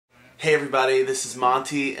Hey everybody, this is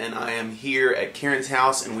Monty and I am here at Karen's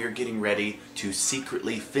house and we're getting ready to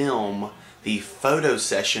secretly film the photo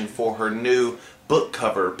session for her new book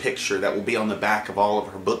cover picture that will be on the back of all of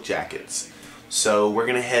her book jackets. So we're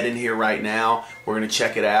going to head in here right now, we're going to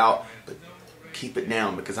check it out, but keep it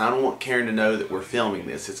down because I don't want Karen to know that we're filming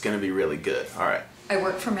this. It's going to be really good. Alright. I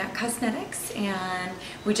work for MAC Cosmetics and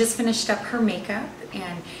we just finished up her makeup,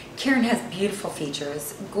 and Karen has beautiful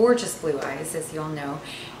features, gorgeous blue eyes as you all know.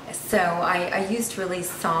 So I used really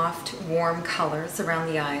soft, warm colors around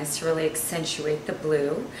the eyes to really accentuate the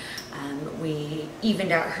blue. We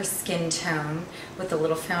evened out her skin tone with a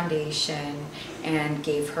little foundation and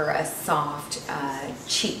gave her a soft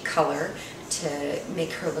cheek color to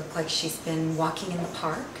make her look like she's been walking in the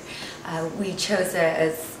park. We chose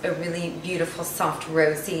a really beautiful soft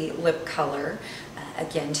rosy lip color,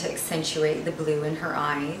 again to accentuate the blue in her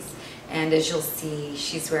eyes. And as you'll see,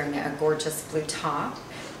 she's wearing a gorgeous blue top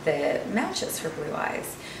that matches her blue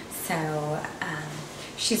eyes. So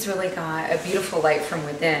she's really got a beautiful light from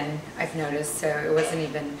within, I've noticed, so it wasn't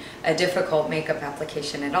even a difficult makeup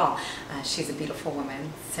application at all. She's a beautiful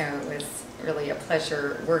woman, so it was really a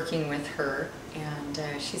pleasure working with her, and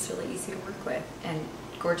she's really easy to work with and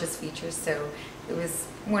gorgeous features, so it was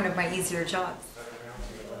one of my easier jobs.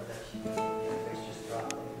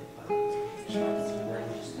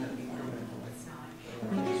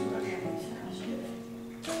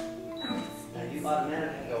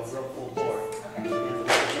 Automatically go real full bore.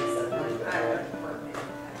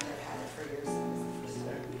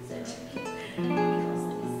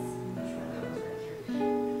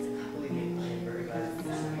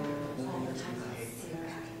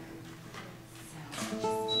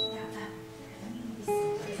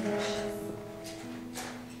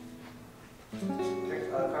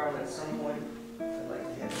 Carl, at some point, I'd like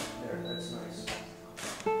to hit it there. That's nice.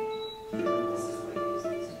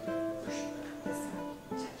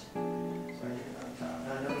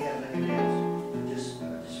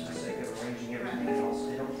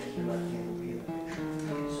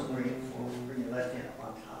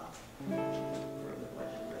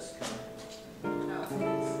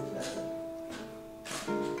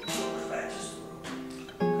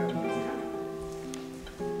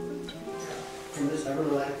 I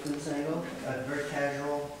really like it from this angle. Very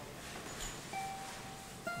casual,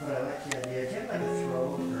 but I like the idea. Do you have like a throw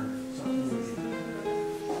or something?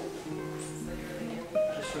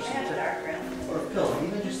 Just for some or a pillow,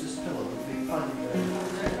 even just this pillow would be fun.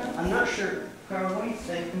 I'm not sure, Carl. What do you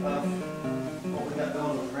think of what we got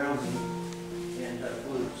going with browns and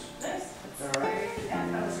blues? Nice. Is that all right?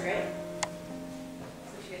 Yeah, that was great.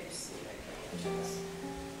 So you guys see that.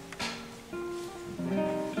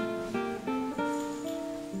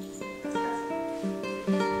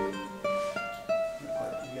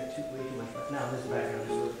 Now this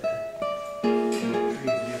background is look there. And the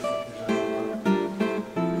tree's beautiful.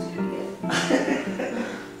 There's a It's pretty good.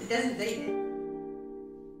 It doesn't date it.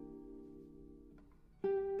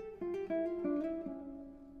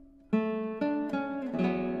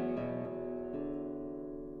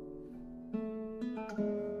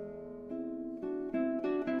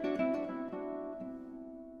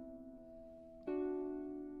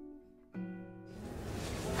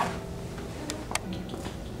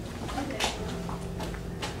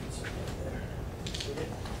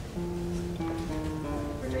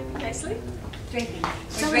 Nicely? Draping.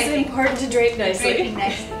 It's always important to drape nicely. Draping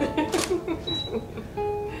nicely.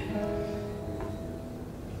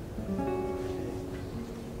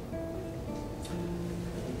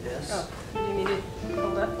 This. Oh, do you need to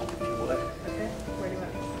hold up? If you would. Okay, where do you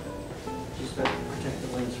want? Just to protect the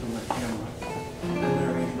lens from the camera. I'm going to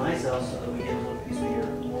arrange myself so that we get a little piece of your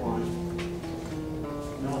lawn.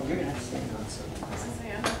 No, you're going to have to stand on something.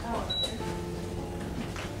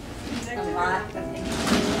 A lot of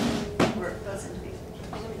things work goes into these.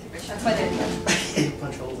 That's why they're good.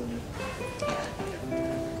 Punch holes in it.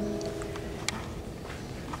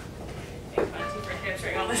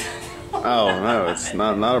 Oh no, it's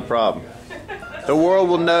not a problem. The world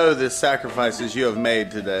will know the sacrifices you have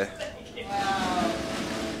made today. Wow.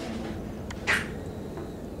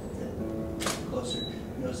 Closer.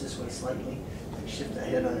 Nose this way slightly. Like shift the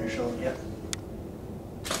head on your shoulder. Yep.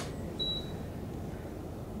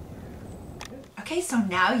 Okay, so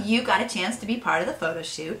now you got a chance to be part of the photo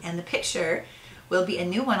shoot, and the picture will be a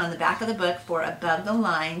new one on the back of the book for Above the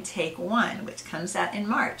Line Take 1, which comes out in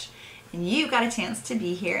March. And you got a chance to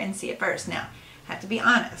be here and see it first. Now, I have to be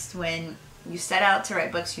honest, when you set out to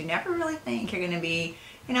write books, you never really think you're going to be,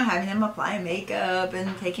 you know, having them apply makeup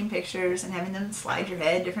and taking pictures and having them slide your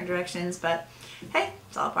head different directions, but hey,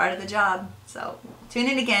 it's all part of the job. So tune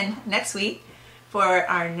in again next week for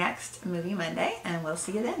our next Movie Monday, and we'll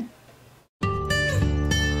see you then.